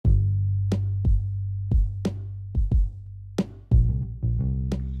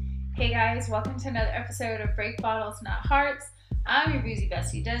guys, welcome to another episode of Break Bottles Not Hearts. I'm your boozy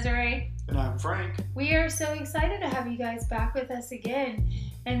bestie Desiree. And I'm Frank. We are so excited to have you guys back with us again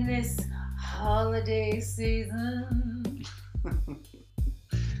in this holiday season.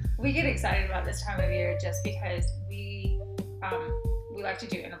 We get excited about this time of year just because we like to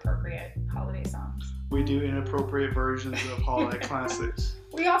do inappropriate holiday songs. We do inappropriate versions of holiday classics.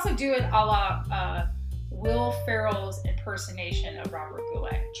 We also do it a la Will Ferrell's impersonation of Robert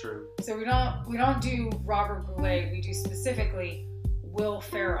Goulet. True. So we don't do Robert Goulet. We do specifically Will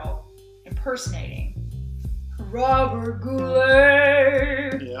Ferrell impersonating Robert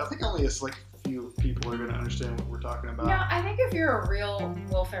Goulet. Yeah, I think only a select few people are going to understand what we're talking about. No, I think if you're a real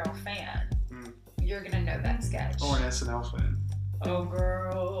Will Ferrell fan, you're going to know that sketch. Or an SNL fan. Oh,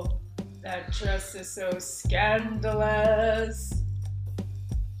 girl, that dress is so scandalous.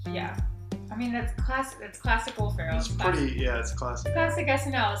 Yeah. I mean, that's classic. That's classic Will Ferrell. It's it's classic. Classic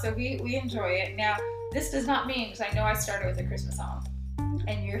SNL. So we enjoy it. Now, this does not mean, because I know I started with a Christmas song,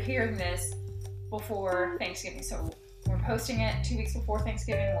 and you're hearing this before Thanksgiving. So we're posting it 2 weeks before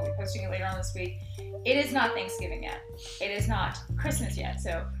Thanksgiving. We'll be posting it later on this week. It is not Thanksgiving yet. It is not Christmas yet.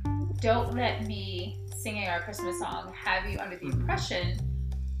 So don't let me singing our Christmas song have you under the impression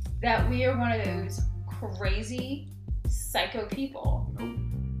that we are one of those crazy psycho people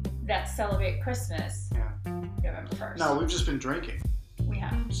that celebrate Christmas November 1st. No, we've just been drinking. We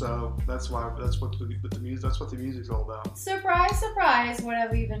have. So that's what the music's all about. Surprise, surprise. What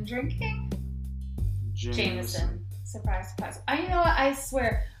have we been drinking? Jameson. Surprise, surprise. You know what? I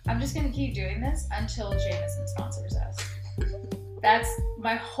swear, I'm just going to keep doing this until Jameson sponsors us. That's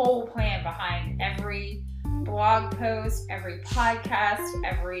my whole plan behind every blog post, every podcast,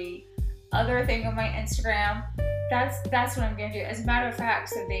 every other thing on my Instagram. That's what I'm going to do. As a matter of fact,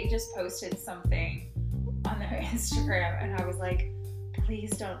 so they just posted something on their Instagram, and I was like,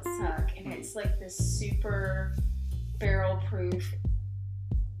 please don't suck. And it's like this super barrel-proof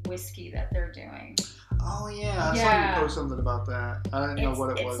whiskey that they're doing. Oh, yeah. I saw you post something about that. I didn't know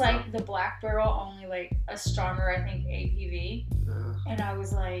what it was. It's like the black barrel, only like a stronger, I think, ABV. And I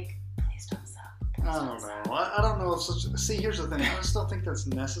was like, please don't suck. I don't know. I don't know if see, here's the thing. I just don't think that's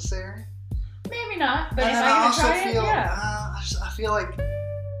necessary. Maybe not, but if I try it, yeah. I feel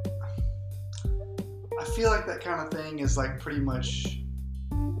like that kind of thing is like pretty much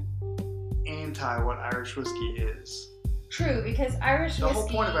anti what Irish whiskey is. True, because Irish whiskey... The whole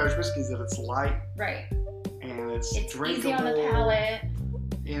point of Irish whiskey is that it's light. Right. And it's drinkable. Easy on the palate.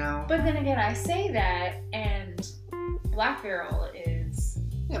 You know? But then again, I say that, and Black Barrel is...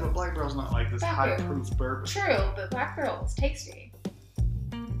 Yeah, but Black Barrel's not like this high-proof bourbon. True, but Black Barrel is tasty.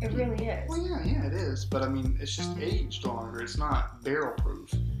 It really is. Well, yeah, it is. But, I mean, it's just aged longer. It's not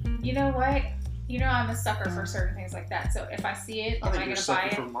barrel-proof. You know what? You know I'm a sucker for certain things like that. So if I see it, am I going to buy it? I think you're a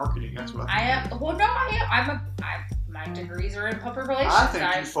sucker for marketing. That's what I am. Well, no, I am. My degrees are in public relations. I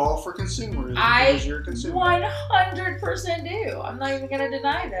think you fall for consumerism because you're a consumer. 100% do. I'm not even going to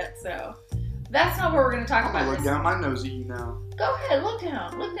deny that. So that's not what we're going to talk about. I'm going to look down my nose at you now. Go ahead. Look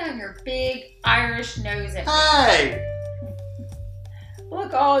down. Look down your big Irish nose at me. Hey!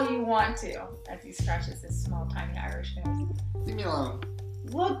 Look all you want to as he scratches his small, tiny Irish nose. Leave me alone.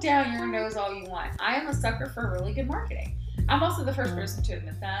 Look down your nose all you want. I am a sucker for really good marketing. I'm also the first person to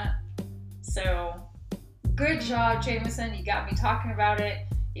admit that. So, good job, Jameson. You got me talking about it,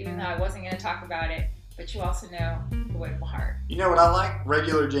 even though I wasn't going to talk about it. But you also know the way of my heart. You know what I like?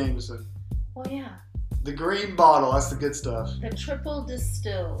 Regular Jameson. Well, yeah. The green bottle, that's the good stuff. The triple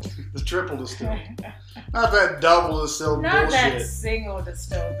distilled. The triple distilled. Not that double distilled bullshit. Not that single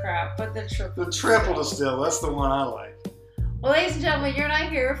distilled crap, but the triple The triple distilled, that's the one I like. Well, ladies and gentlemen, you're not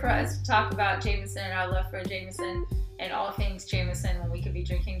here for us to talk about Jameson and our love for Jameson and all things Jameson when we could be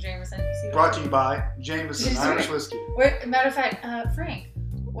drinking Jameson. Brought to you by Jameson Irish Whiskey. Matter of fact, Frank,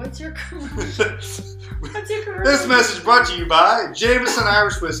 what's your commercial? This message brought to you by Jameson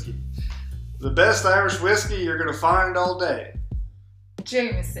Irish Whiskey. The best Irish whiskey you're going to find all day.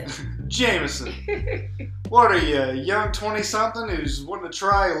 Jameson. Jameson. What are you, a young 20-something who's wanting to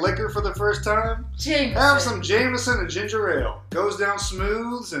try liquor for the first time? Jameson. Have some Jameson and ginger ale. Goes down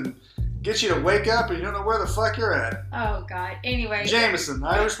smooth and gets you to wake up and you don't know where the fuck you're at. Oh, God. Anyway. Jameson,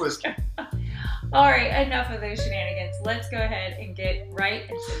 Irish whiskey. All right, enough of those shenanigans. Let's go ahead and get right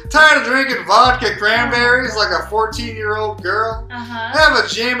into it. Tired of drinking vodka cranberries like a 14-year-old girl? Have a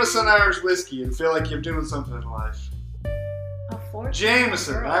Jameson Irish whiskey and feel like you're doing something in life. A 14-year-old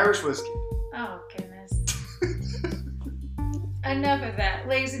Jameson girl. Irish whiskey. Oh, goodness. Enough of that.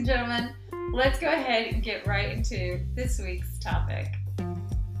 Ladies and gentlemen, let's go ahead and get right into this week's topic.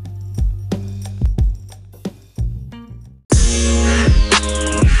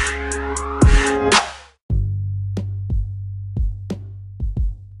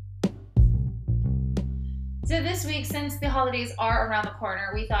 holidays are around the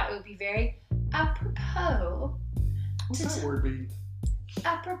corner, we thought it would be very apropos. What's that word mean?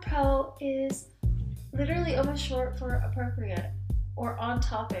 Apropos is literally almost short for appropriate, or on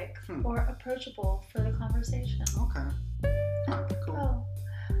topic, or approachable for the conversation. Okay. Cool.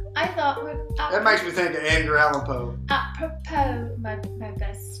 I thought that makes me think of Edgar Allan Poe. Apropos, my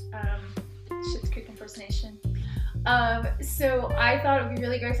best Schitt's Creek impersonation. So I thought it would be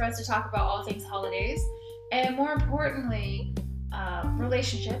really great for us to talk about all things holidays, and more importantly,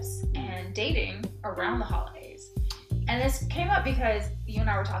 relationships and dating around the holidays. And this came up because you and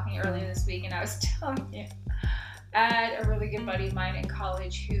I were talking earlier this week, and I was telling you, I had a really good buddy of mine in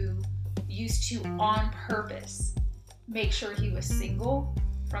college who used to, on purpose, make sure he was single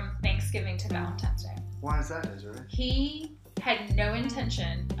from Thanksgiving to Valentine's Day. Why is that, Desiree? He had no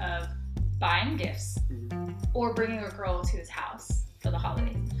intention of buying gifts or bringing a girl to his house for the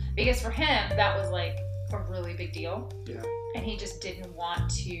holidays. Because for him, that was like a really big deal. Yeah. And he just didn't want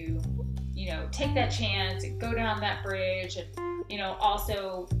to, take that chance and go down that bridge and,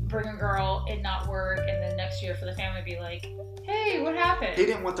 also bring a girl and not work, and then next year for the family be like, hey, what happened? He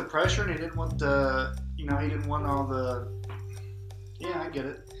didn't want the pressure, and he didn't want the, he didn't want all the, yeah, I get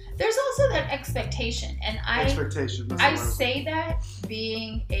it. There's also that expectation, and I say that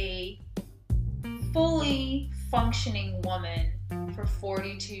being a fully functioning woman for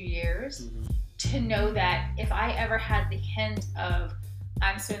 42 years, to know that if I ever had the hint of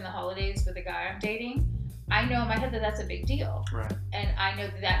I'm spending the holidays with a guy I'm dating, I know in my head that that's a big deal. Right. And I know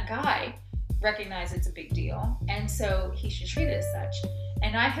that guy recognizes it's a big deal, and so he should treat it as such.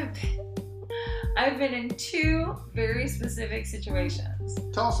 And I've been in two very specific situations.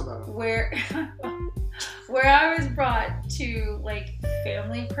 Tell us about it. Where I was brought to like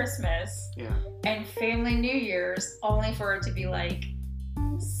family Christmas and family New Year's, only for it to be like,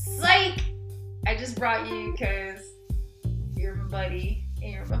 psych! I just brought you because you're my buddy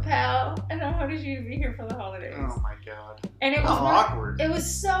and you're my pal, and I wanted you to be here for the holidays. Oh my God. And it was awkward. It was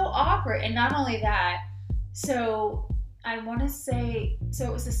so awkward. And not only that, so I want to say, so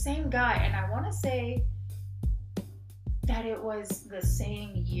it was the same guy, and I want to say that it was the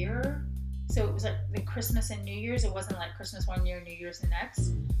same year. So it was like the Christmas and New Year's. It wasn't like Christmas one year, New Year's the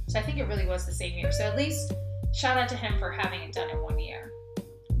next. So I think it really was the same year. So at least shout out to him for having it done in 1 year.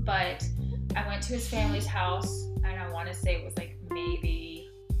 But I went to his family's house, and I want to say it was like maybe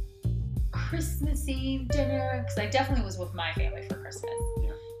Christmas Eve dinner, because I definitely was with my family for Christmas.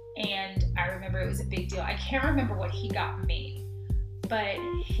 Yeah. And I remember it was a big deal. I can't remember what he got me, but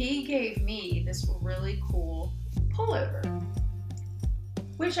he gave me this really cool pullover,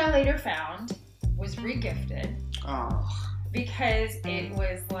 which I later found was regifted. Oh. Because it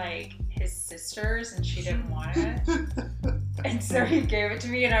was like his sister's and she didn't want it. And so he gave it to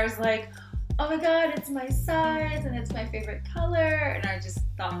me, and I was like, oh my God, it's my size and it's my favorite color. And I just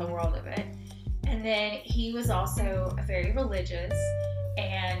thought the world of it. And then he was also very religious.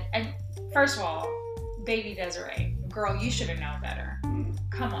 And first of all, baby Desiree, girl, you should have known better.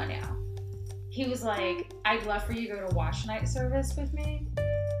 Come on now. He was like, I'd love for you to go to watch night service with me.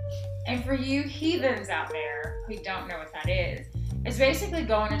 And for you heathens out there who don't know what that is, it's basically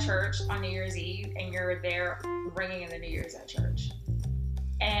going to church on New Year's Eve and you're there ringing in the New Year's at church.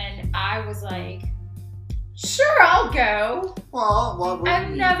 And I was like, sure, I'll go. Well,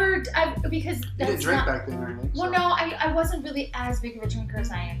 because you didn't drink back then or anything. Well, no, I wasn't really as big of a drinker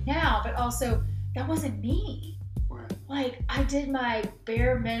as I am now, but also that wasn't me. Right. Like, I did my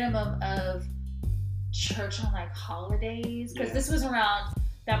bare minimum of church on like holidays, because this was around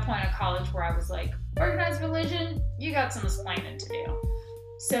that point of college where I was like, organized religion, you got some explaining to do.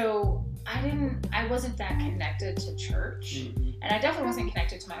 So I wasn't that connected to church, and I definitely wasn't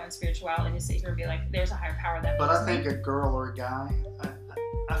connected to my own spirituality to sit here and be like, there's a higher power that But moves I think me. a girl or a guy,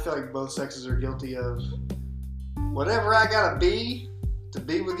 I feel like both sexes are guilty of whatever I gotta be to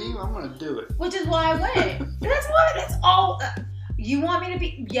be with you, I'm gonna do it. Which is why I went. That's all. You want me to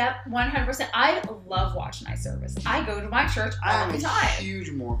be? Yep, 100%. I love watching night service. I go to my church all the time. I'm a huge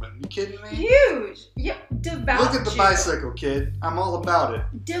Mormon. You kidding me? Huge. Yep, devout Look at the Jew. bicycle, kid. I'm all about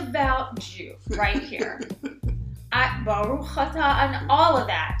it. Devout Jew, right here. Baruch atah, and all of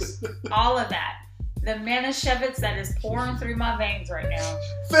that. All of that. The Manischewitz that is pouring through my veins right now.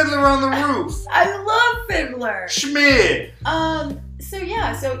 Fiddler on the Roof. I love Fiddler. Schmid. So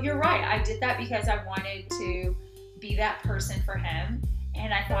you're right. I did that because I wanted to be that person for him,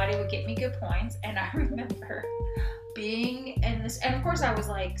 and I thought it would get me good points. And I remember being in this, and of course I was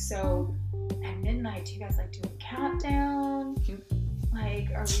like, so at midnight, do you guys like do a countdown?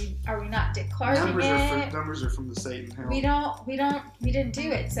 Like, are we not Dick Clark? Numbers are from the Satan hell. We didn't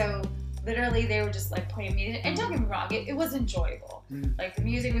do it. So literally they were just like playing music. And don't get me wrong, it was enjoyable. Like the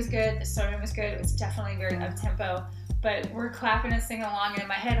music was good, the sermon was good. It was definitely very up tempo. But we're clapping and singing along, and in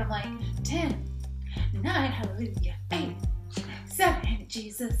my head I'm like 10, 9, hallelujah, 8, 7,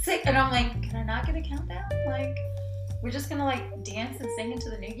 Jesus, 6, and I'm like, can I not get a countdown? Like, we're just gonna like dance and sing into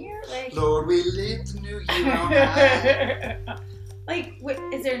the new year? Like, Lord, we live the new year on high. Like,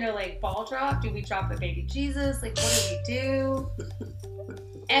 is there no like ball drop? Do we drop a baby Jesus? Like, what do we do?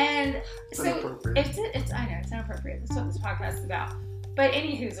 And It's so inappropriate. it's I know it's inappropriate. That's what this podcast is about. But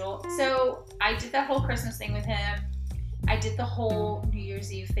anywhoozle, so I did that whole Christmas thing with him. I did the whole New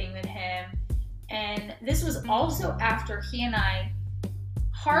Year's Eve thing with him. And this was also after he and I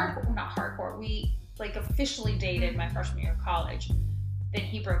we like officially dated my freshman year of college. Then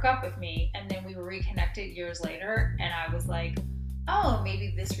he broke up with me, and then we were reconnected years later, and I was like, oh,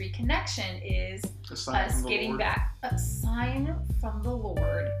 maybe this reconnection is us getting back, a sign from the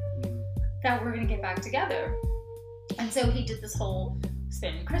Lord that we're going to get back together. And so he did this whole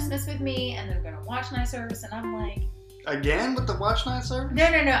spending Christmas with me, and then we're going to watch night service, and I'm like, Again with the watch night service? no,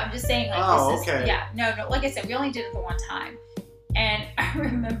 I'm just saying, like, Oh, this is, okay. yeah, no, like I said, we only did it the one time. And I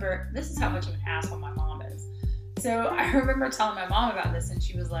remember, this is how much of an asshole my mom is. So I remember telling my mom about this, and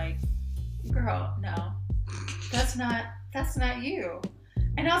she was like, girl, no, that's not you.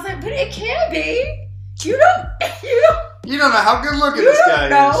 And I was like, but it can be. You don't know how good looking this guy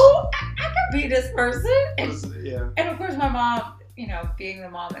know. I could be this person. is. Yeah. And of course my mom, being the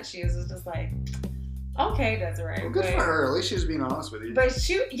mom that she is just like, okay, that's right. Well, good for her. At least she was being honest with you. But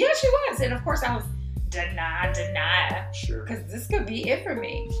she was. And of course I was deny. Sure. Because this could be it for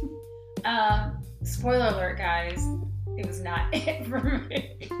me. Spoiler alert, guys. It was not it for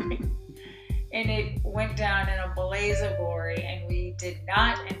me. And it went down in a blaze of glory, and we did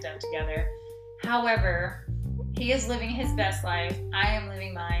not end up together. However, he is living his best life. I am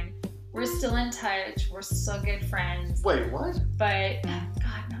living mine. We're still in touch. We're still good friends. Wait, what? But,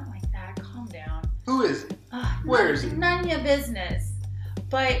 God, not like that. Calm down. Who is he? Where is he? None of your business.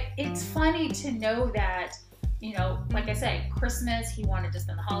 But it's funny to know that, like I said, Christmas, he wanted to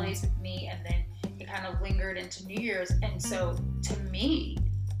spend the holidays with me, and then it kind of lingered into New Year's. And so, to me,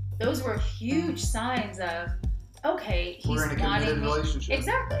 those were huge signs of, okay, he's We're in a committed relationship.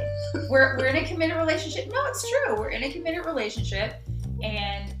 Exactly. We're in a committed relationship. No, it's true. We're in a committed relationship,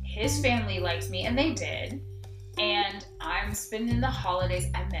 and his family likes me, and they did. And I'm spending the holidays.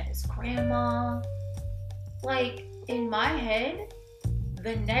 I met his grandma. Like, in my head,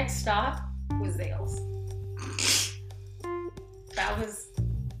 the next stop was Zales.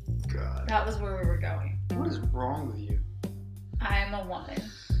 That was where we were going. What is wrong with you? I'm a woman.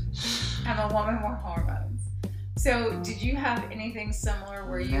 I'm a woman with hormones. So, did you have anything similar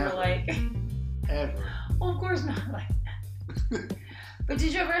where you were like... Ever. Well, of course not like that. But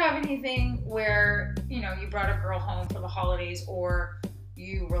did you ever have anything where, you brought a girl home for the holidays, or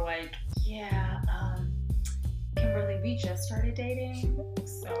you were like, yeah, Kimberly, we just started dating,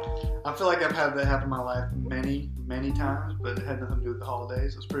 so... I feel like I've had that happen in my life many, many times, but it had nothing to do with the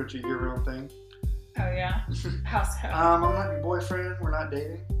holidays. It was pretty much a year-round thing. Oh, yeah? How so? I'm not your boyfriend. We're not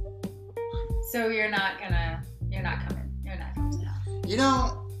dating. So you're not coming to the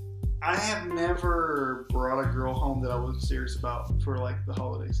house. I have never brought a girl home that I was serious about for like the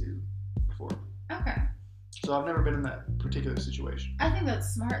holiday season before. Okay. So I've never been in that particular situation. I think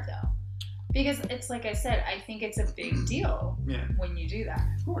that's smart though. Because it's like I said, I think it's a big deal when you do that.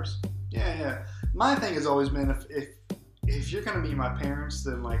 Of course. Yeah. My thing has always been if you're gonna meet my parents,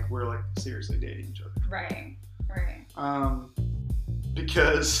 then like we're like seriously dating each other. Right.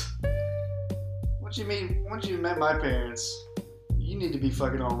 Because once you met my parents, you need to be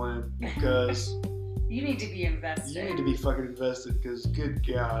fucking all in because you need to be invested. You need to be fucking invested because good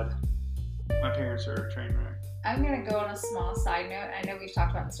God, my parents are a train wreck. I'm gonna go on a small side note. I know we've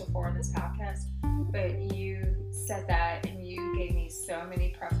talked about this before on this podcast, but you said that and you gave me so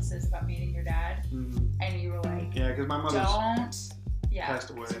many prefaces about meeting your dad, and you were like, yeah, because my mother's passed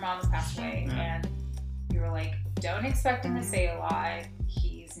away. Your mom's passed away, and you were like, don't expect him to say a lot.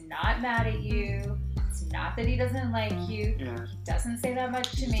 He's not mad at you. It's not that he doesn't like you. Yeah. He doesn't say that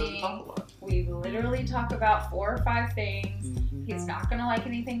much to me. Doesn't talk a lot. We literally talk about 4 or 5 things. He's not going to like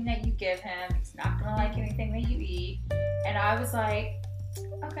anything that you give him. He's not going to like anything that you eat. And I was like,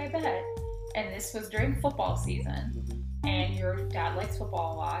 okay, bet. And this was during football season. And your dad likes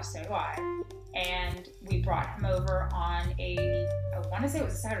football a lot, so do I. And we brought him over on I want to say it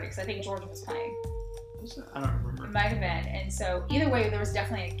was a Saturday, because I think Georgia was playing. I don't remember. It might have been. And so either way, there was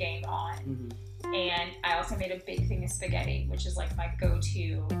definitely a game on. And I also made a big thing of spaghetti, which is like my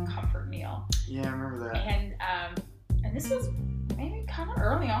go-to comfort meal. Yeah, I remember that. And this was maybe kind of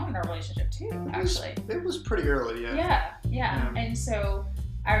early on in our relationship too, actually. It was pretty early, yeah. Yeah. And so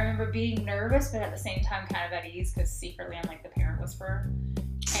I remember being nervous, but at the same time kind of at ease, because secretly I'm like the parent whisperer.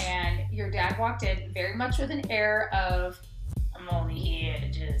 And your dad walked in very much with an air of, I'm only here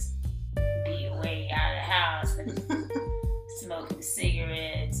to just be away out of the house and smoking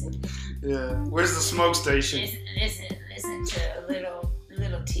cigarettes. And yeah. Where's the smoke station? Listen to a little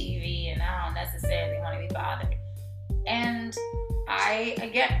TV, and I don't necessarily want to be bothered. And I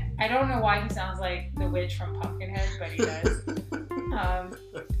don't know why he sounds like the witch from Pumpkinhead, but he does.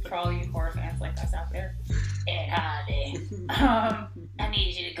 For all you horror fans like us out there. Hey, Hardy. I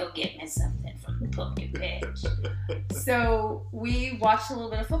need you to go get me something from the pumpkin patch. So we watched a little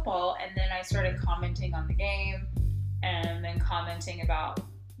bit of football, and then I started commenting on the game, and then commenting about,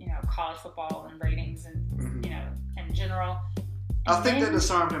 college football and ratings and, in general. I think that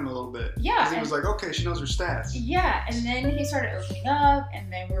disarmed him a little bit. Yeah. Because he was like, okay, she knows her stats. Yeah, and then he started opening up,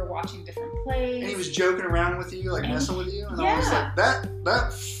 and then we were watching different plays. And he was joking around with you, like messing with you. And I was like,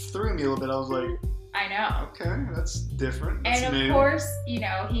 that threw me a little bit. I was like, I know. Okay, that's different. That's and of new. course, he's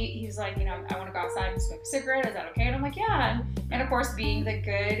like, I want to go outside and smoke a cigarette. Is that okay? And I'm like, yeah. And of course, being the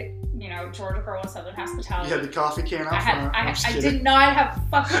good, Georgia girl with Southern hospitality. You had the coffee can out front. I did not have,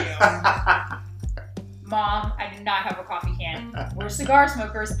 fuck you. Mom, I did not have a coffee can. We're cigar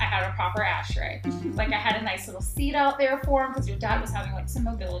smokers. I had a proper ashtray. Like, I had a nice little seat out there for him because your dad was having like some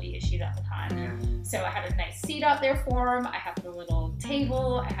mobility issues at the time. So I had a nice seat out there for him. I had the little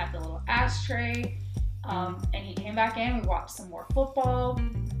table. I had the little ashtray. And he came back in. We watched some more football.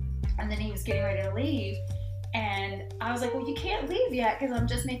 And then he was getting ready to leave. And I was like, well, you can't leave yet because I'm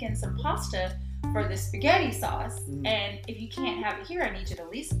just making some pasta for the spaghetti sauce. And if you can't have it here, I need you to at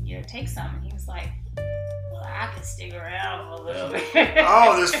least, take some. And he was like, I can stick around a little bit.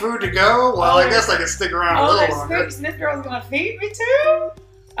 Oh, there's food to go? Well, I guess I can stick around a little longer. Smith Girl's gonna feed me too?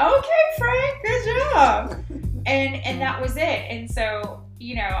 Okay, Frank, good job. And that was it. And so,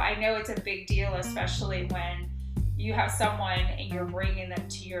 I know it's a big deal, especially when you have someone and you're bringing them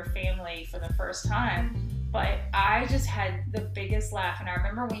to your family for the first time. But I just had the biggest laugh. And I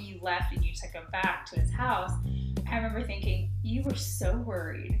remember when you left and you took him back to his house, I remember thinking, you were so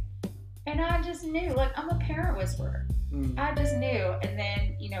worried. And I just knew, like, I'm a parent whisperer. I just knew. And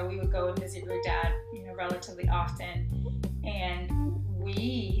then, we would go and visit your dad, relatively often. And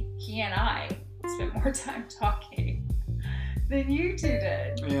he and I spent more time talking than you two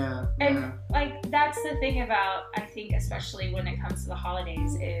did. Yeah. And, like, that's the thing about, I think, especially when it comes to the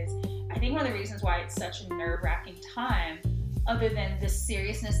holidays, is I think one of the reasons why it's such a nerve-wracking time, other than the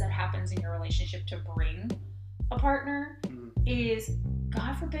seriousness that happens in your relationship to bring a partner, is,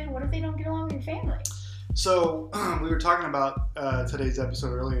 God forbid, what if they don't get along with your family? So, we were talking about today's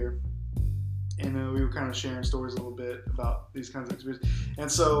episode earlier, and we were kind of sharing stories a little bit about these kinds of experiences.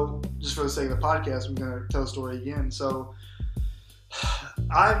 And so, just for the sake of the podcast, I'm going to tell the story again. So,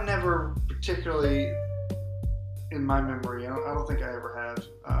 I've never particularly, in my memory, I don't think I ever have,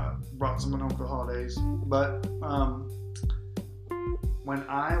 brought someone home for the holidays. But when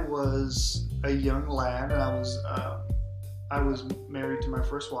I was a young lad, and I was married to my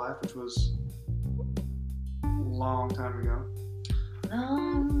first wife, which was a long time ago.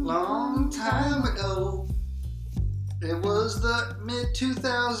 Long time ago. It was the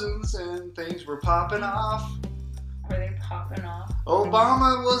mid-2000s and things were popping off. Were they popping off?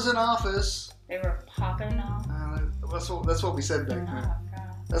 Obama was in office. They were popping off? That's what we said back then. Oh,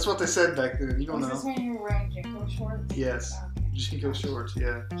 God. That's what they said back then. You don't know. Was this when you were wearing Jinko shorts? Yes. Okay. Jinko shorts,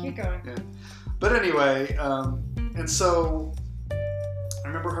 yeah. Keep going. Yeah. But anyway, and so I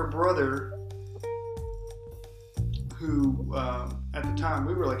remember her brother, who at the time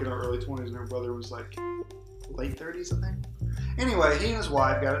we were like in our early 20s, and her brother was like late 30s, I think. Anyway, he and his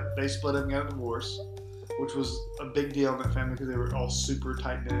wife they split up and got a divorce, which was a big deal in that family because they were all super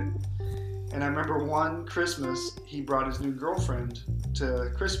tight knit. And I remember one Christmas, he brought his new girlfriend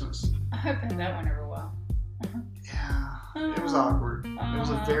to Christmas. I bet that went over well. Yeah, it was awkward. It was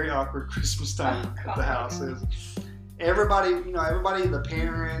a very awkward Christmas time at the house. Everybody, the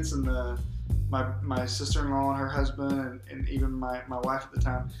parents and my sister-in-law and her husband and even my wife at the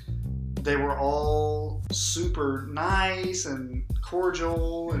time, they were all super nice and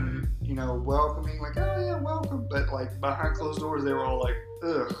cordial and, welcoming, like, oh yeah, welcome. But like behind closed doors, they were all like,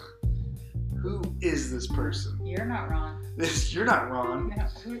 ugh, who is this person? You're not wrong. You're not wrong.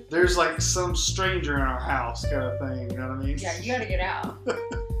 No. There's like some stranger in our house kind of thing, you know what I mean? Yeah, you gotta get out.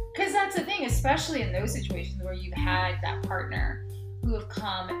 Because that's the thing, especially in those situations where you've had that partner who have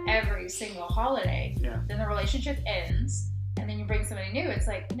come every single holiday, then the relationship ends, and then you bring somebody new. It's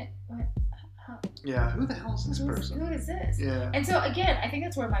like, what? Yeah, who the hell is this person? Who is this? Yeah. And so, again, I think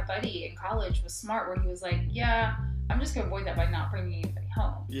that's where my buddy in college was smart, where he was like, yeah, I'm just going to avoid that by not bringing anybody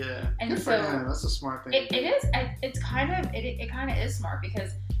home. Yeah. And good so, for him. That's a smart thing. It is. It's kind of, it kind of is smart,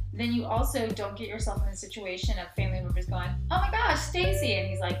 because then you also don't get yourself in a situation of family members going, oh my gosh, Stacy. And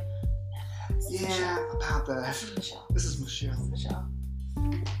he's like, yeah, Michelle. About that. This is Michelle. This is Michelle. This is Michelle.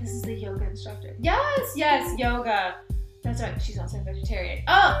 This is the yoga instructor. Yes, yoga. That's right. She's also a vegetarian.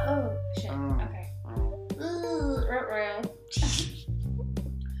 Oh, shit. Okay.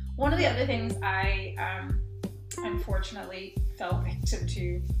 One of the other things I unfortunately fell victim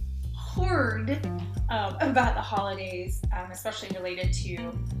to hard about the holidays, especially related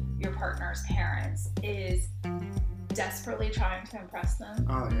to your partner's parents, is desperately trying to impress them.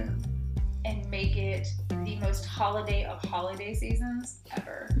 Oh, yeah. And make it the most holiday of holiday seasons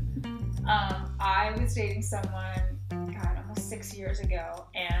ever. I was dating someone, God, almost 6 years ago,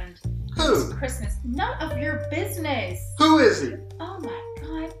 and who? It was Christmas. None of your business. Who is he? Oh my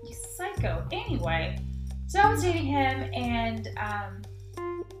God, you psycho. Anyway, so I was dating him, and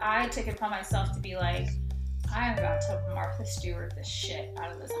I took it upon myself to be like, I am about to Martha Stewart the shit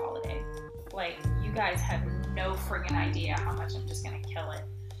out of this holiday. Like, you guys have no friggin' idea how much I'm just gonna kill it.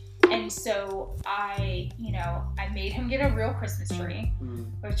 And so I made him get a real Christmas tree,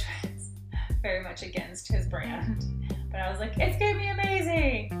 which was very much against his brand. But I was like, it's gonna be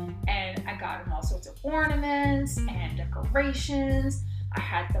amazing. And I got him all sorts of ornaments and decorations. I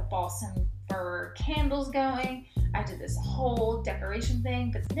had the balsam fir candles going. I did this whole decoration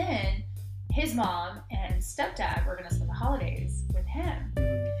thing. But then his mom and stepdad were gonna spend the holidays with him.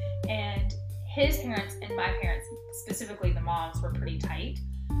 And his parents and my parents, specifically the moms, were pretty tight.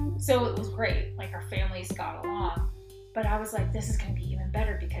 So it was great. Like, our families got along. But I was like, this is going to be even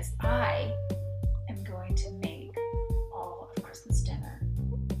better, because I am going to make all of Christmas dinner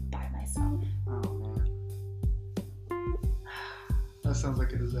by myself. Oh, man. That sounds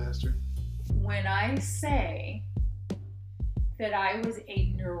like a disaster. When I say that I was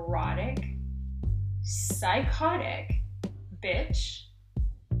a neurotic, psychotic bitch,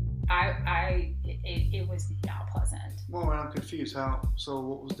 it was not pleasant. Well, I'm confused. So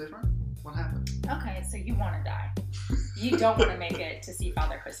what was different? What happened? Okay, so you want to die. You don't want to make it to see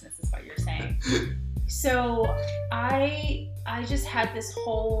Father Christmas, is what you're saying. So I just had this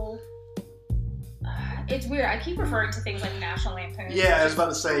whole... it's weird. I keep referring to things like National Lampoon. Yeah, I was about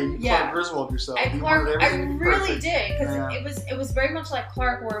to say, you Clark Griswold yourself. I really did, because yeah. it was very much like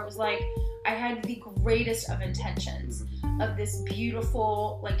Clark, where it was like, I had the greatest of intentions of this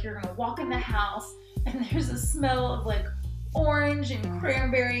beautiful, like, you're gonna walk in the house and there's a smell of like orange and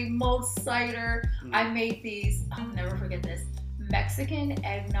cranberry mulled cider. I made these, I'll never forget this, Mexican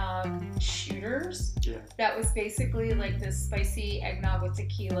eggnog shooters. Yeah. That was basically like this spicy eggnog with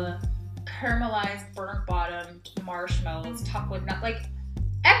tequila, caramelized burnt bottom marshmallows topped with nut, like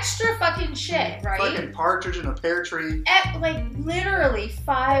extra fucking shit, right? Fucking partridge in a pear tree. Like literally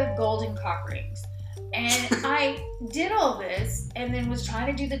 5 golden cock rings. And I did all this and then was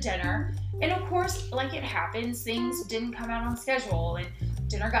trying to do the dinner. And of course, like it happens, things didn't come out on schedule and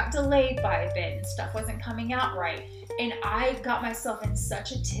dinner got delayed by a bit and stuff wasn't coming out right. And I got myself in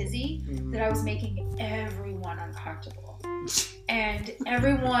such a tizzy that I was making everyone uncomfortable. And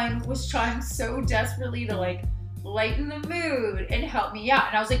everyone was trying so desperately to like lighten the mood and help me out.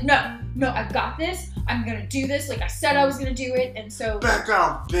 And I was like, no, I got this. I'm going to do this. Like I said I was going to do it. And so... Back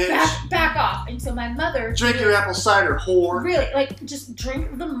off, bitch. Back off. And so my mother... Drink your apple cider, whore. Really, like just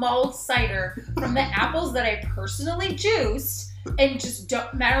drink the mulled cider from the apples that I personally juiced. And just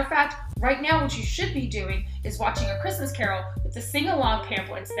don't... Matter of fact, right now what you should be doing is watching A Christmas Carol with the sing-along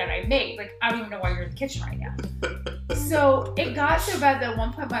pamphlets that I made. Like, I don't even know why you're in the kitchen right now. So it got so bad that at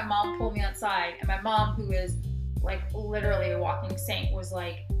one point my mom pulled me outside. And my mom, who is like literally a walking saint, was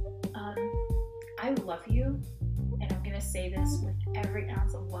like, I love you, and I'm gonna say this with every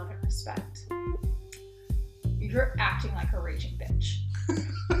ounce of love and respect. You're acting like a raging bitch.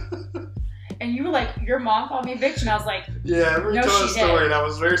 And you were like, your mom called me a bitch, and I was like, yeah, we no, told the story, did. and I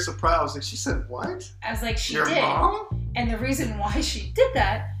was very surprised. I was like, she said what? I was like, she your did. Mom? And the reason why she did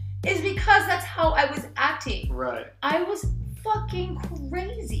that is because that's how I was acting. Right. I was fucking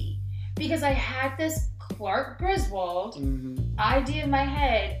crazy because I had this Clark Griswold idea in my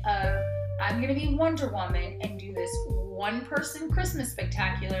head of I'm gonna be Wonder Woman and do this one-person Christmas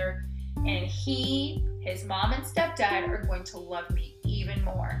spectacular, and his mom and stepdad are going to love me even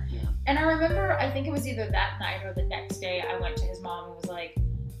more. Yeah. And I remember, I think it was either that night or the next day, I went to his mom and was like,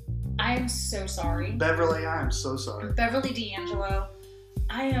 I am so sorry. Beverly, I am so sorry. Beverly D'Angelo,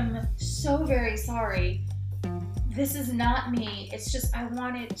 I am so very sorry this is not me. It's just I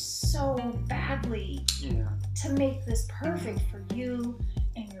wanted so badly to make this perfect for you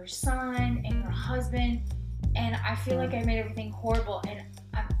and your son and your husband, and I feel like I made everything horrible, and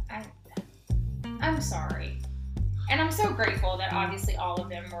I'm sorry. And I'm so grateful that obviously all of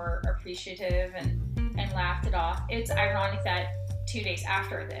them were appreciative and laughed it off. It's ironic that 2 days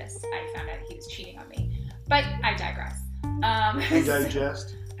after this, I found out he was cheating on me. But I digress. You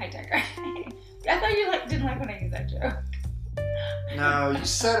digest? I digress. I thought you didn't like when I used that joke. No, you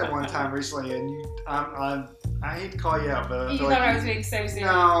said it one time recently, and I hate to call you out, but you thought I was being so serious.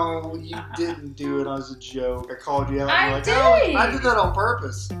 No, you didn't do it as a joke. I called you out. And I like, did. Oh, I did that on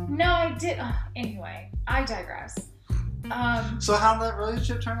purpose. No, I did. Anyway, I digress. So how did that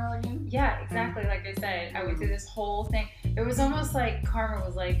relationship turn out again? Yeah, exactly. Like I said, I went through this whole thing. It was almost like karma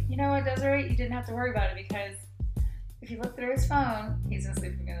was like, you know what, Desiree, you didn't have to worry about it because if you look through his phone, he's been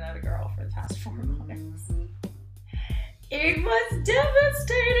sleeping with another girl for the past 4 months. It was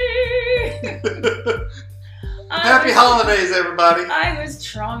devastating. Happy holidays, everybody. I was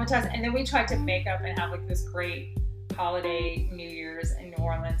traumatized, and then we tried to make up and have like this great holiday New Year's in New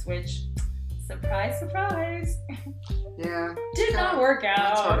Orleans, which. Surprise, surprise. Yeah. Did not work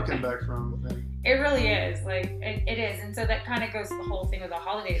out. It's hard to come back from, I think. It really is. Like, it is. And so that kind of goes to the whole thing with the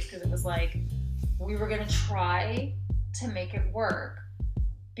holidays, because it was like, we were going to try to make it work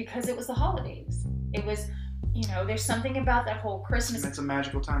because it was the holidays. It was, there's something about that whole Christmas. It's a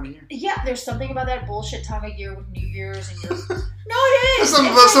magical time of year. Yeah, there's something about that bullshit time of year with New Year's and your... No, it is. Some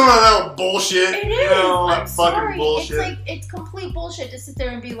of that bullshit. It is. I'm sorry. Bullshit. It's complete bullshit to sit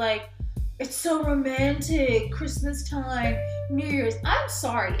there and be like, it's so romantic, Christmas time, New Year's. I'm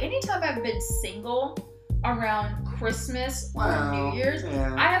sorry. Anytime I've been single around Christmas or New Year's,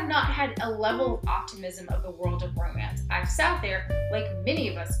 I have not had a level of optimism of the world of romance. I've sat there, like many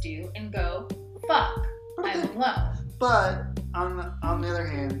of us do, and go, fuck, I'm alone. But, on the other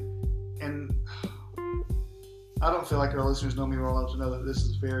hand, and I don't feel like our listeners know me well enough to know that this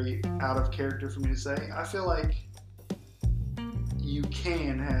is very out of character for me to say. I feel like you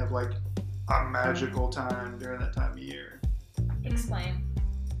can have, like, a magical time during that time of year. Explain.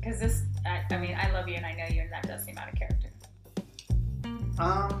 Because I love you and I know you, and that does seem out of character.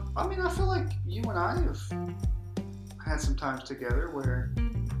 I feel like you and I have had some times together where,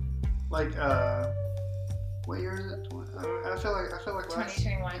 like, what year is it? I feel like last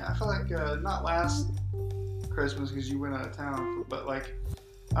 2021. I feel like not last Christmas because you went out of town, but like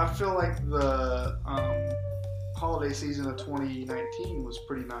I feel like the holiday season of 2019 was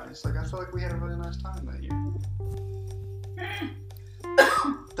pretty nice. Like I feel like we had a really nice time that year.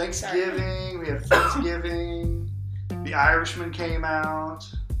 Thanksgiving, we had Thanksgiving. The Irishman came out.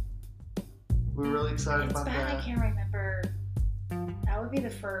 We were really excited about that. I can't remember. That would be the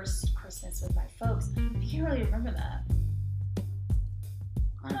first Christmas with my folks. I can't really remember that.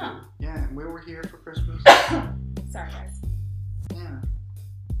 I do. Yeah, and we were here for Christmas. Sorry, guys. Yeah.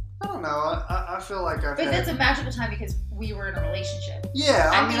 I don't know. I feel like I've But that's a magical time because we were in a relationship. Yeah,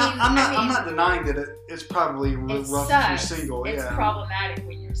 I'm not denying that it's probably rough if you're single. It's problematic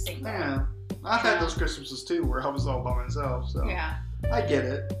when you're single. Yeah. I've had those Christmases too where I was all by myself, so yeah. I get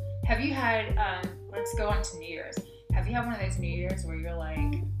it. Have you had, let's go on to New Year's. Have you had one of those New Year's where you're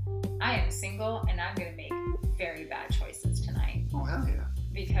like, I am single and I'm going to make very bad choices tonight? Oh, hell yeah.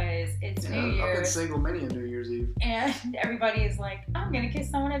 Because it's New Year's. I've been single many a New Year's Eve. And everybody is like, I'm going to kiss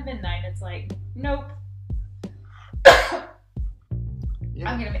someone at midnight. It's like, nope. Yeah.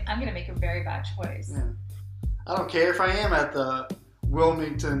 I'm gonna make a very bad choice. Yeah. I don't care if I am at the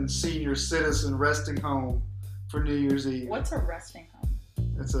Wilmington Senior Citizen Resting Home for New Year's Eve. What's a resting home?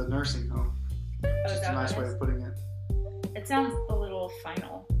 It's a nursing home. Just a nice way of putting it. It sounds a little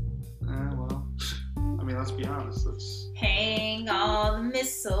final. Well, I mean, let's be honest. Hang all the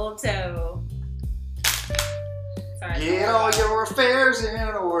mistletoe. Sorry, get all your affairs in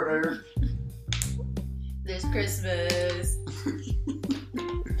order. This Christmas.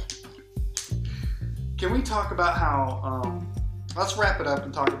 Can we talk about how, let's wrap it up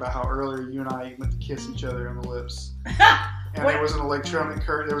and talk about how earlier you and I went to kiss each other on the lips. And there was an electronic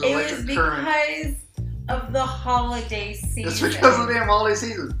current. There was an electric current. It was because of the holiday season. It's because of the damn holiday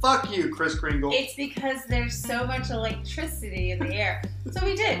season. Fuck you, Kris Kringle. It's because there's so much electricity in the air. So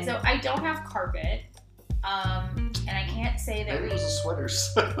we did. So I don't have carpet. And I can't say that maybe it was the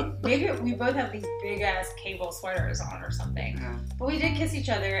sweaters. Maybe we both have these big ass cable sweaters on or something. Yeah. But we did kiss each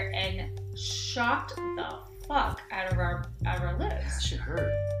other and shocked the fuck out of our lips. That shit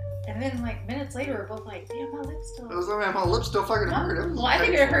hurt. And then like minutes later we're both like, damn, my lips still. My lips still fucking hurt. Well, I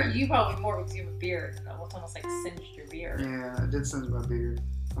think it hurt you probably more because you have a beard. It's almost like singed your beard. Yeah, it did singe my beard.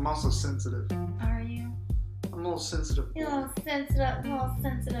 I'm also sensitive. Are you? I'm I'm a little sensitive. You're a little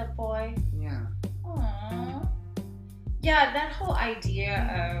sensitive boy. Yeah. Aww. Yeah, that whole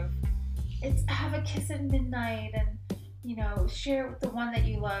idea of have a kiss at midnight and, share it with the one that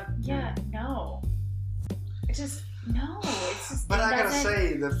you love. Yeah, no. It's just, no. It's just. But I gotta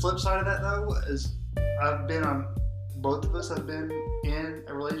say, the flip side of that though is both of us have been in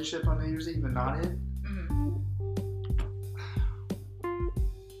a relationship on New Year's Eve and not in.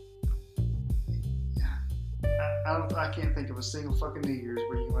 I can't think of a single fucking New Year's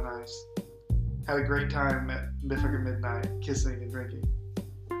where you and I had a great time at fucking midnight, kissing and drinking.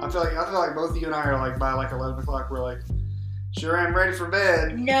 I feel like both you and I are like by like 11 o'clock. We're like, sure, I'm ready for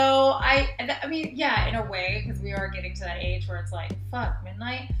bed. No, I mean, yeah, in a way, because we are getting to that age where it's like, fuck,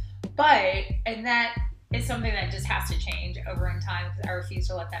 midnight. And that is something that just has to change over in time because I refuse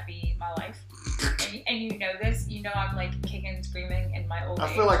to let that be my life. And you know this. I'm like kicking and screaming in my old age.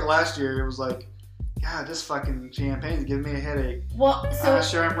 I feel like last year it was like, God, this fucking champagne's giving me a headache. Well, so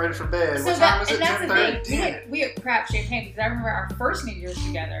sure, I'm ready for bed. So what time is it? That's 10:30? the thing. We had crap champagne because I remember our first New Year's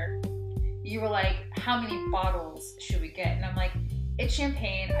together. You were like, "How many bottles should we get?" And I'm like, "It's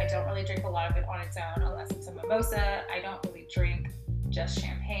champagne. I don't really drink a lot of it on its own unless it's a mimosa. I don't really drink just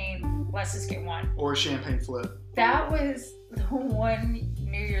champagne. Let's just get one." Or a champagne flip. That was the one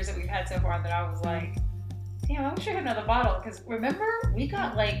New Year's that we've had so far that I was like, "Damn, I wish I had another bottle." Because remember, we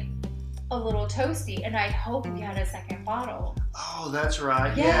got like a little toasty, and I hope we had a second bottle. Oh, that's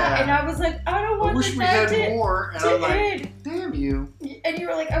right. Yeah. And I was like, I don't want. I wish we had more. And I'm like, damn you. And you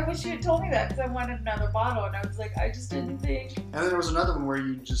were like, I wish you had told me that because I wanted another bottle. And I was like, I just didn't think. And then there was another one where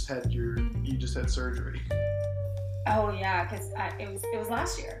you just had surgery. Oh yeah, because it was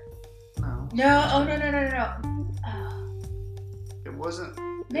last year. No. No. Oh no. Oh. It wasn't.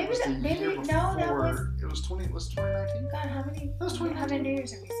 Maybe it was It was 2019. God, how many? That was 2019. How many New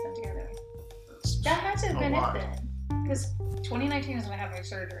Years have we spent together? That had to have been it then, because 2019 is when I had my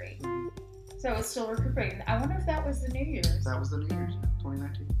surgery, so it's still recuperating. I wonder if that was the New Year's. That was the New Year's,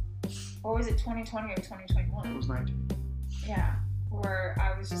 2019. Or was it 2020 or 2021? It was 19. Yeah, where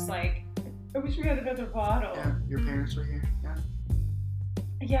I was just like, I wish we had another bottle. Yeah, your parents were here. Yeah.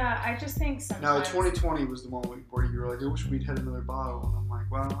 Yeah, I just think sometimes. No, 2020 was the one where you were like, I wish we'd had another bottle. And I'm like,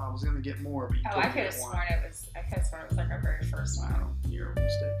 well, I was gonna get more, but you I could have sworn it was. I could have sworn it was like our very first one. No, you're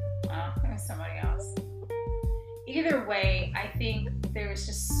mistaken. Oh, it was somebody else. Either way, I think there's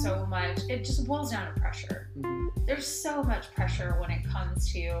just so much. It just boils down to pressure. Mm-hmm. There's so much pressure when it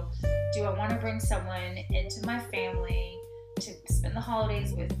comes to, do I want to bring someone into my family to spend the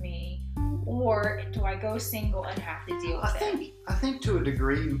holidays with me, or do I go single and have to deal with it? I think to a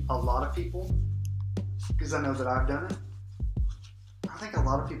degree, a lot of people, because I know that I've done it, I think a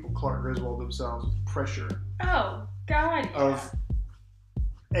lot of people Clark Griswold themselves with pressure. Oh, God, yeah. Of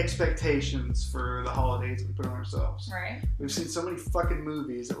expectations for the holidays that we put on ourselves. Right. We've seen so many fucking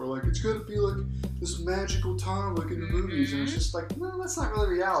movies that were like, it's gonna be like this magical time like in the movies, and it's just like, no, that's not really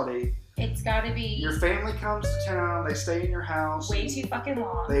reality. It's gotta be. Your family comes to town, they stay in your house. Way too fucking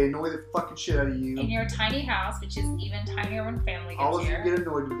long. They annoy the fucking shit out of you. In your tiny house, which is even tinier when family gets all of here. you get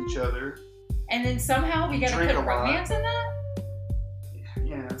annoyed with each other. And then somehow we gotta put romance in that?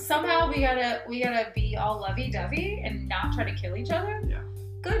 Yeah. Somehow we gotta be all lovey-dovey and not try to kill each other? Yeah.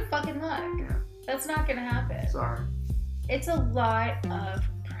 Good fucking luck. Yeah. That's not gonna happen. Sorry. It's a lot of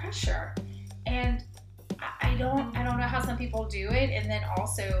pressure. And I don't know how some people do it. And then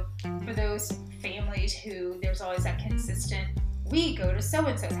also for those families who there's always that consistent, we go to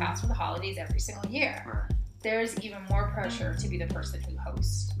so-and-so's house for the holidays every single year. Right. There's even more pressure to be the person who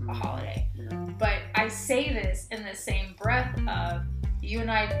hosts a holiday. Yeah. But I say this in the same breath of, you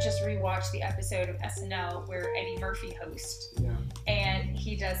and I just rewatched the episode of SNL where Eddie Murphy hosts. Yeah. And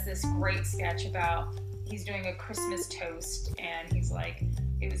he does this great sketch about, he's doing a Christmas toast, and he's like,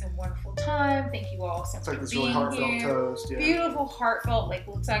 it was a wonderful time. Thank you all so much for being here. It's like this really heartfelt toast. Yeah. Beautiful, heartfelt, like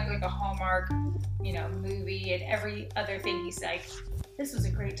looks like a Hallmark, movie. And every other thing he's like, this was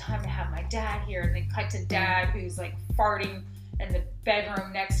a great time to have my dad here. And then cut to dad who's like farting in the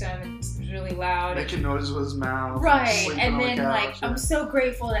bedroom next to him, and it's really loud. Making noises with his mouth. Right. And then I'm so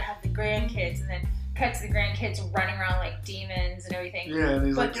grateful to have the grandkids. And then cut to the grandkids running around like demons and everything. Yeah, and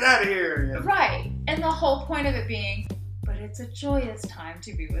he's like, get out of here. Yeah. Right. And the whole point of it being, but it's a joyous time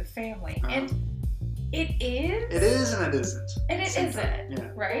to be with family. And it is. It is and it isn't. And it isn't. Yeah.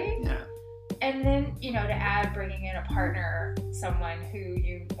 Right? Yeah. And then, to add bringing in a partner, someone who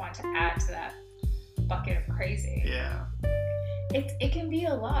you want to add to that bucket of crazy. Yeah. It can be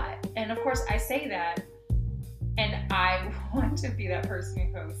a lot. And of course I say that, and I want to be that person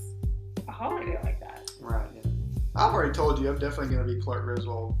who hosts a holiday like that. Right. Yeah. I've already told you I'm definitely going to be Clark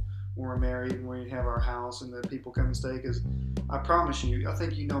Griswold when we're married and we have our house and the people come and stay. Because I promise you, I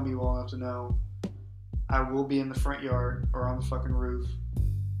think you know me well enough to know I will be in the front yard or on the fucking roof,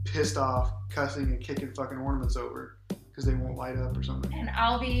 pissed off, cussing and kicking fucking ornaments over because they won't light up or something. And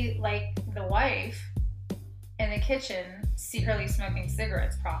I'll be like the wife in the kitchen, secretly smoking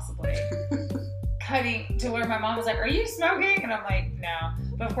cigarettes, possibly. Cutting to where my mom was like, "Are you smoking?" And I'm like, "No."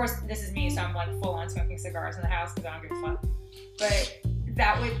 But of course, this is me, so I'm like full on smoking cigars in the house because I don't give a fuck. But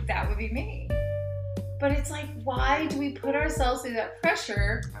that would be me. But it's like, why do we put ourselves through that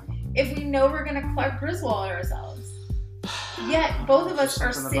pressure if we know we're gonna Clark Griswold ourselves? Yet both of us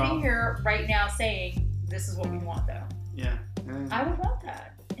are sitting here right now saying, "This is what we want, though." Yeah. I would want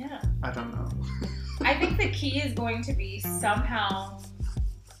that. Yeah. I don't know. I think the key is going to be somehow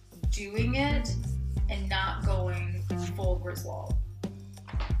doing it and not going full Griswold.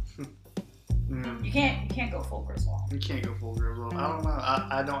 Mm. You can't go full Griswold. You can't go full Griswold. I don't know.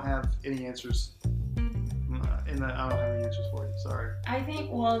 I don't have any answers. I don't have any answers for you. Sorry. I think,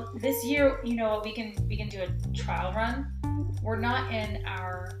 well, this year, you know, we can do a trial run. We're not in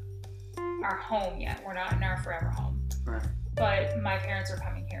our home yet. We're not in our forever home. Right. But my parents are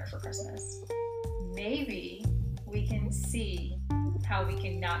coming here for Christmas. Maybe we can see how we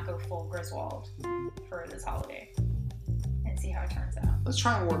can not go full Griswold for this holiday and see how it turns out. Let's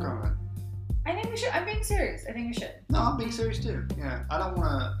try and work on it. I think we should. I'm being serious. I think we should. No, I'm being serious too. Yeah, I don't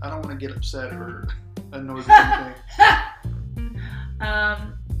want to get upset or annoyed with anything.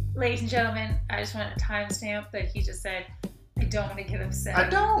 Ladies and gentlemen, I just want to timestamp that he just said, "I don't want to get upset." I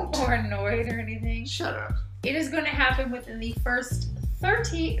don't. Or annoyed or anything. Shut up. It is going to happen within the first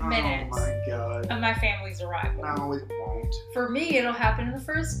 30 minutes Oh my god. of my family's arrival. No, it won't. For me, it'll happen in the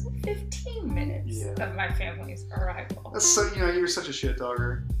first 15 minutes of my family's arrival. That's so, you're such a shit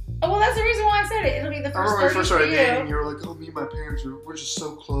dogger. Oh, well, that's the reason why I said it. It'll be the I first remember when 30 we first for started you. dating, you were like, "Oh, me and my parents we're just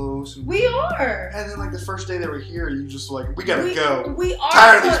so close." And We are. And then like the first day they were here, you just like, "We gotta go. We are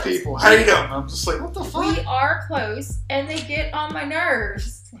Tired close. of these people. How you doing?" I'm just like, "What the fuck?" We are close, and they get on my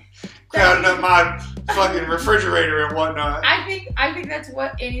nerves. Crowding up my fucking refrigerator and whatnot. I think that's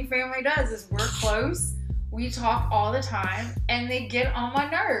what any family does. Is we're close, we talk all the time, and they get on my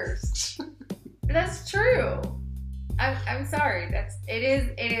nerves. That's true. I'm sorry. It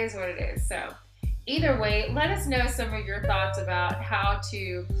is what it is. So either way, let us know some of your thoughts about how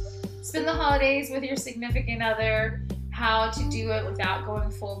to spend the holidays with your significant other, how to do it without going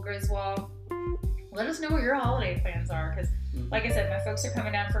full Griswold. Let us know what your holiday plans are, because like I said, my folks are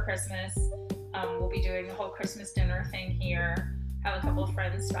coming down for Christmas. We'll be doing a whole Christmas dinner thing here. Have a couple of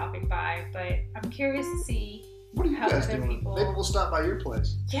friends stopping by, but I'm curious to see What are you how guys other doing? people. Maybe we'll stop by your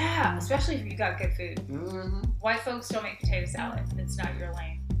place. Yeah, especially if you got good food. Mm-hmm. White folks don't make potato salad. It's not your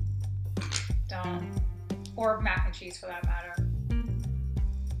lane. Don't. Or mac and cheese for that matter.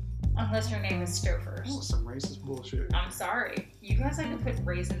 Unless your name is That Stofers. was some racist bullshit. I'm sorry. You guys like to put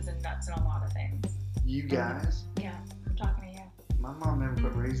raisins and nuts in a lot of things. You guys? Yeah, I'm talking to you. My mom never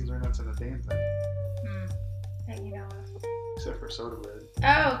put raisins or nuts in a damn thing. That you know of. Except for soda bread.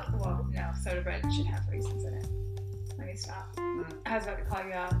 Oh, well, no. Soda bread should have raisins in it. Let me stop. I was about to call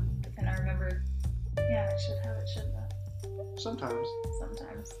you out, but then I remembered, yeah, it should have it, shouldn't it? Sometimes.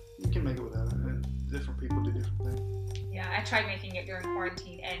 Sometimes. You can make it without it. Different people do different things. Yeah, I tried making it during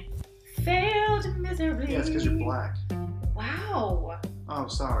quarantine and failed miserably. Yeah, it's because you're black. Wow. Oh,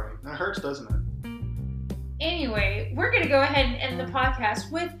 sorry. That hurts, doesn't it? Anyway, we're going to go ahead and end the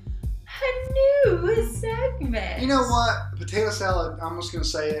podcast with a new segment. You know what? Potato salad, I'm just going to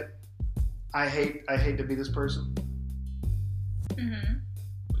say it. I hate to be this person. Mm-hmm.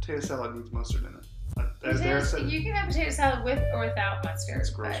 Potato salad needs mustard in it. You can have potato salad with or without mustard. It's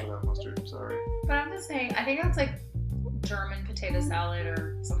gross without mustard. I'm sorry. But I'm just saying, I think that's like German potato salad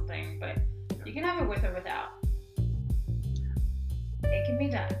or something, but you can have it with or without. It can be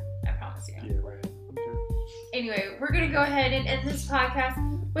done. I promise you. Yeah, right. Okay. Anyway, we're going to go ahead and end this podcast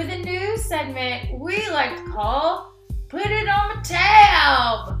with a new segment we like to call Put It On My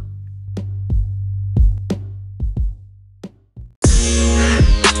Tab.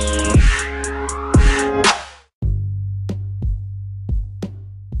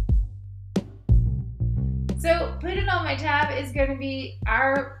 So, Put It On My Tab is going to be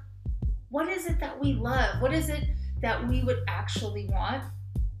our, what is it that we love? What is it that we would actually want?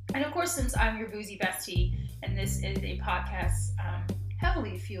 And of course, since I'm your boozy bestie, and this is a podcast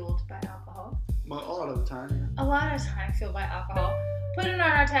heavily fueled by alcohol. Well, a lot of the time, yeah. A lot of time fueled by alcohol. Put It On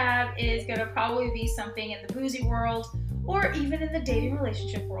Our Tab is going to probably be something in the boozy world, or even in the dating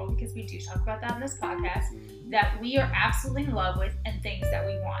relationship world, because we do talk about that in this podcast, that we are absolutely in love with and things that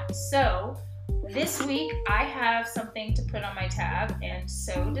we want. So, this week I have something to put on my tab, and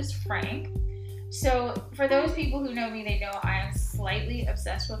so does Frank. So for those people who know me, they know I am slightly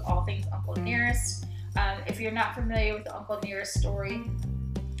obsessed with all things Uncle Nearest. If you're not familiar with the Uncle Nearest story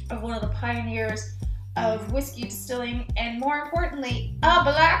of one of the pioneers of whiskey distilling, and more importantly, a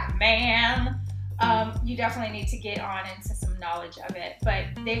black man, you definitely need to get on into some knowledge of it. But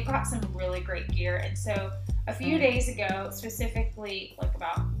they've got some really great gear, and so a few days ago, specifically like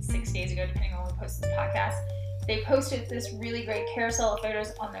about 6 days ago, depending on when we post this podcast, they posted this really great carousel of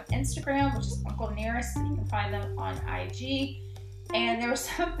photos on their Instagram, which is Uncle Nearest. You can find them on IG. And there was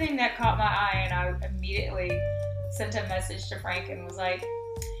something that caught my eye, and I immediately sent a message to Frank and was like,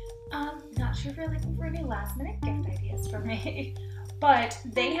 not sure if you're looking for any last minute gift ideas for me. But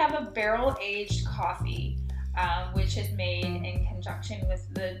they have a barrel-aged coffee, which is made in conjunction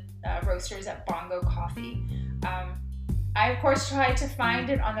with the roasters at Bongo Coffee. I, of course, tried to find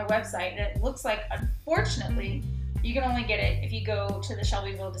it on their website, and it looks like, unfortunately, you can only get it if you go to the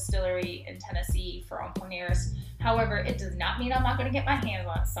Shelbyville Distillery in Tennessee for Uncle Nearest. However, it does not mean I'm not going to get my hands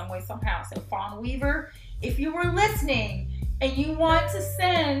on it some way, somehow. So, Fawn Weaver, if you were listening and you want to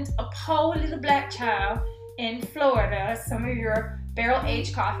send a poor little black child in Florida some of your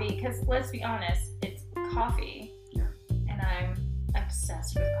barrel-aged coffee, because let's be honest, it's coffee. Yeah. And I'm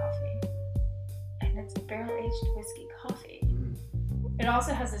obsessed with coffee. And it's barrel-aged whiskey coffee. It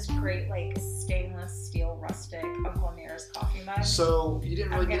also has this great, like, stainless steel rustic Uncle Nearest coffee mug. So you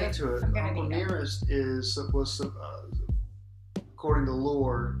didn't really get into it. Uncle Nearest was according to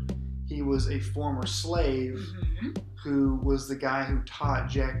lore, he was a former slave who was the guy who taught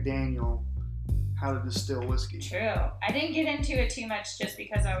Jack Daniel how to distill whiskey. True. I didn't get into it too much just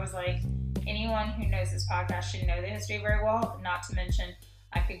because I was like, anyone who knows this podcast should know the history very well. Not to mention,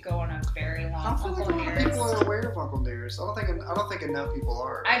 I could go on a very long I feel like a lot of people are aware of Uncle Nearest. I don't think enough people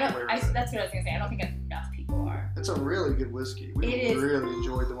are. That's what I was gonna say. I don't think enough people are. It's a really good whiskey. We really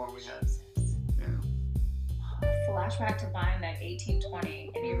enjoyed the one we had. Yeah. Flashback to buying that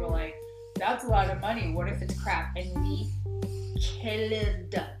 1820, and you were like, "That's a lot of money. What if it's crap?" And we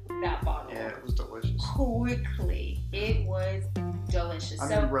killed that bottle. Yeah, it was delicious. Quickly, it was delicious. I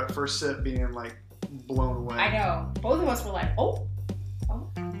remember at first sip being like blown away. I know. Both of us were like, "Oh,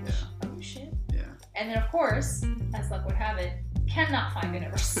 yeah. Oh shit." Yeah. And then, of course, as luck would have it, cannot find it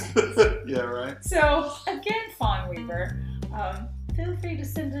ever since. Yeah, right. So, again, Fawn Weaver, feel free to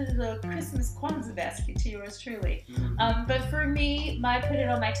send it the Christmas Kwanzaa basket to yours truly. But for me, my put it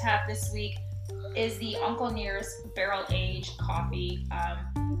on my tab this week is the Uncle Nearest Barrel Aged Coffee.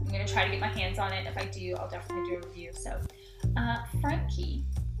 I'm going to try to get my hands on it. If I do, I'll definitely do a review. So, Frankie,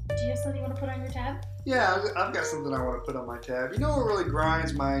 do you have something you want to put on your tab? Yeah, I've got something I want to put on my tab. You know what really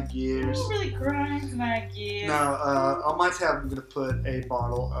grinds my gears? What really grinds my gears? Now, on my tab, I'm going to put a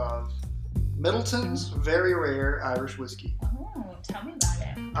bottle of Middleton's Very Rare Irish Whiskey. Oh, tell me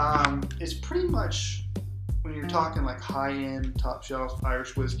about it. It's pretty much, when you're talking like high-end, top-shelf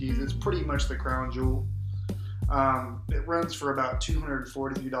Irish whiskeys, it's pretty much the crown jewel. It runs for about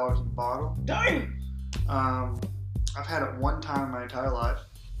 $243 a bottle. Damn! I've had it one time in my entire life.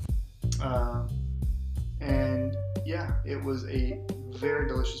 And yeah, it was a very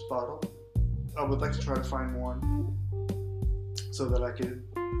delicious bottle. I would like to try to find one so that I could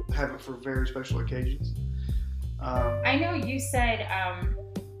have it for very special occasions. I know you said,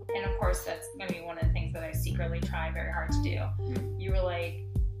 and of course that's going to be one of the things that I secretly try very hard to do. Mm-hmm. You were like,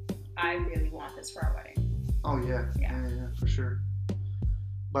 I really want this for our wedding. Oh yeah, for sure.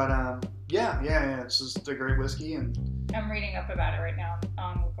 But yeah, it's just a great whiskey, and I'm reading up about it right now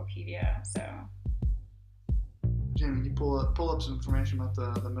on Wikipedia. So, Jamie, you pull up some information about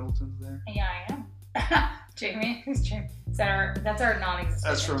the Middletons there? Yeah, I am. Jamie, who's Jamie? That's our non-existent.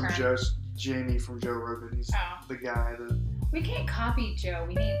 That's from intern. Jamie from Joe Rogan. He's the guy that. We can't copy Joe.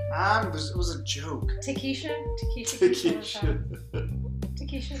 We need. It was a joke. Takesha.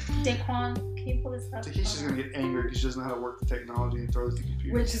 Daquan. Can you pull this up? Takesha's gonna get angry because she doesn't know how to work the technology and throws the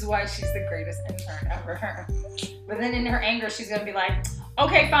computer. Which is why she's the greatest intern ever. But then in her anger, she's gonna be like,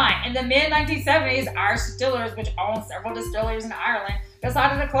 "Okay, fine. In the mid-1970s, Irish distillers, which own several distilleries in Ireland,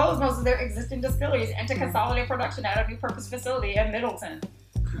 decided to close most of their existing distilleries and to consolidate production at a new purpose facility in Middleton."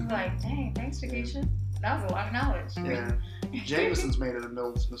 I'm like, dang, thanks, Takesha. That was a lot of knowledge. Yeah. Jameson's made it a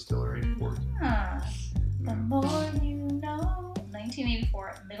Middleton distillery in Portland. The more you know.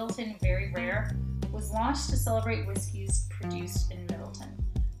 1984, Middleton Very Rare was launched to celebrate whiskeys produced in Middleton.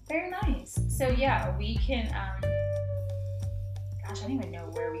 Very nice. So yeah, we can, gosh, I don't even know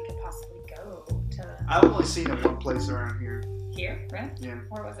where we could possibly go to. I've only seen it one place around here. Here? Really? Yeah.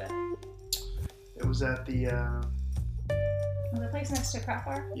 Where was it? It was at the, Was the place next to Craft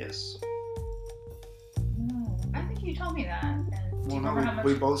Bar? Yes. think you told me that. And do you Well, remember how much?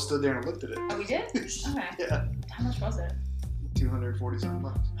 we both stood there and looked at it. Oh, we did? Okay. Yeah. How much was it?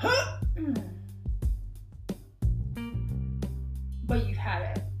 $240-something. But you've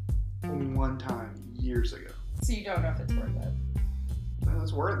had it. One time, years ago. So you don't know if it's worth it. No,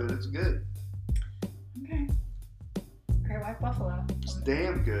 it's worth it. It's good. Okay. Great White Buffalo. It's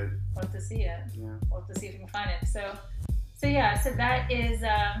damn good. Love to see it. Yeah. We'll have to see if we can find it. So that is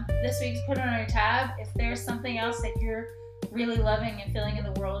this week's Put It On Your Tab. If there's something else that you're really loving and feeling in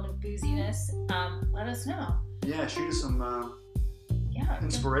the world of booziness, let us know. Yeah, shoot us some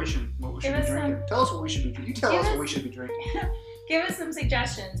inspiration. What we should be drinking. Tell us what we should be drinking. You tell us what we should be drinking. Give us some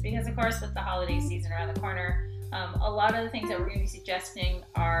suggestions because, of course, with the holiday season around the corner, a lot of the things that we're going to be suggesting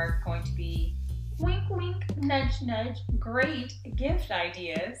are going to be wink, wink, nudge, nudge, great gift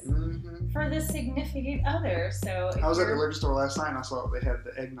ideas for the significant other. So I was at the liquor store last night and I saw they had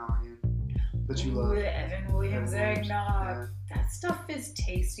the eggnog in that you love. The Evan Williams eggnog. Yeah. That stuff is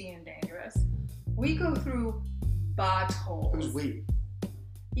tasty and dangerous. We go through bottles. Who's we?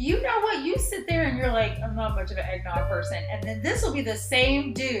 You know what? You sit there and you're like, I'm not much of an eggnog person. And then this will be the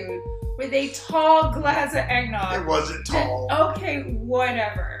same dude with a tall glass of eggnog. It wasn't tall. Okay,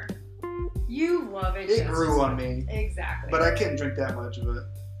 whatever. You love it. It grew on me. Exactly. But I couldn't drink that much of it.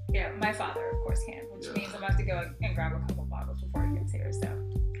 Yeah, my father, of course, can. Which means I'm going to have to go and grab a couple bottles before he gets here. So,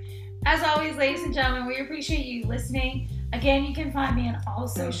 as always, ladies and gentlemen, we appreciate you listening. Again, you can find me on all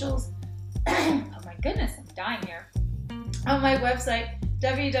socials. Oh my goodness, I'm dying here. On my website,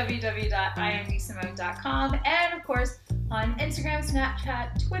 www.imdsimone.com, and of course on Instagram,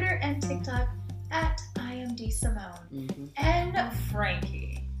 Snapchat, Twitter, and TikTok at imdsimone. And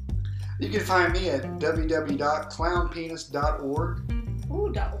Frankie. You can find me at www.clownpenis.org.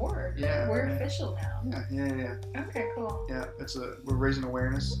 Ooh, .org. Yeah. We're official now. Yeah. Okay, cool. Yeah, we're raising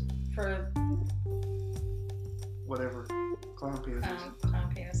awareness for whatever clown penises. Clown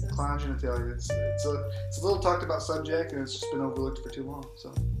penises. Clown genitalia. It's a little talked about subject and it's just been overlooked for too long.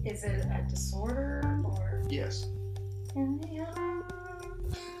 So. Is it a disorder or? Yes.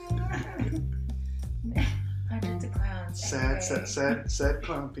 Hundreds of clowns. Sad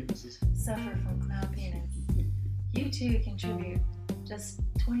clown penises. Suffer from clown penis. You too contribute just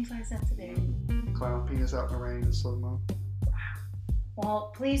 25 cents a day. Clown penis out in the rain in slow-mo. Wow.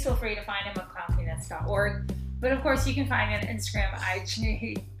 Well, please feel free to find him at clownpenis.org. But of course, you can find me on Instagram,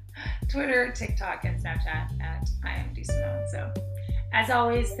 IG, Twitter, TikTok, and Snapchat at imdsimone. So, as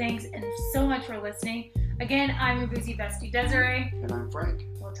always, thanks and so much for listening. Again, I'm your boozy bestie, Desiree. And I'm Frank.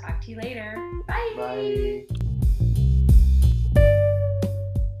 We'll talk to you later. Bye. Bye.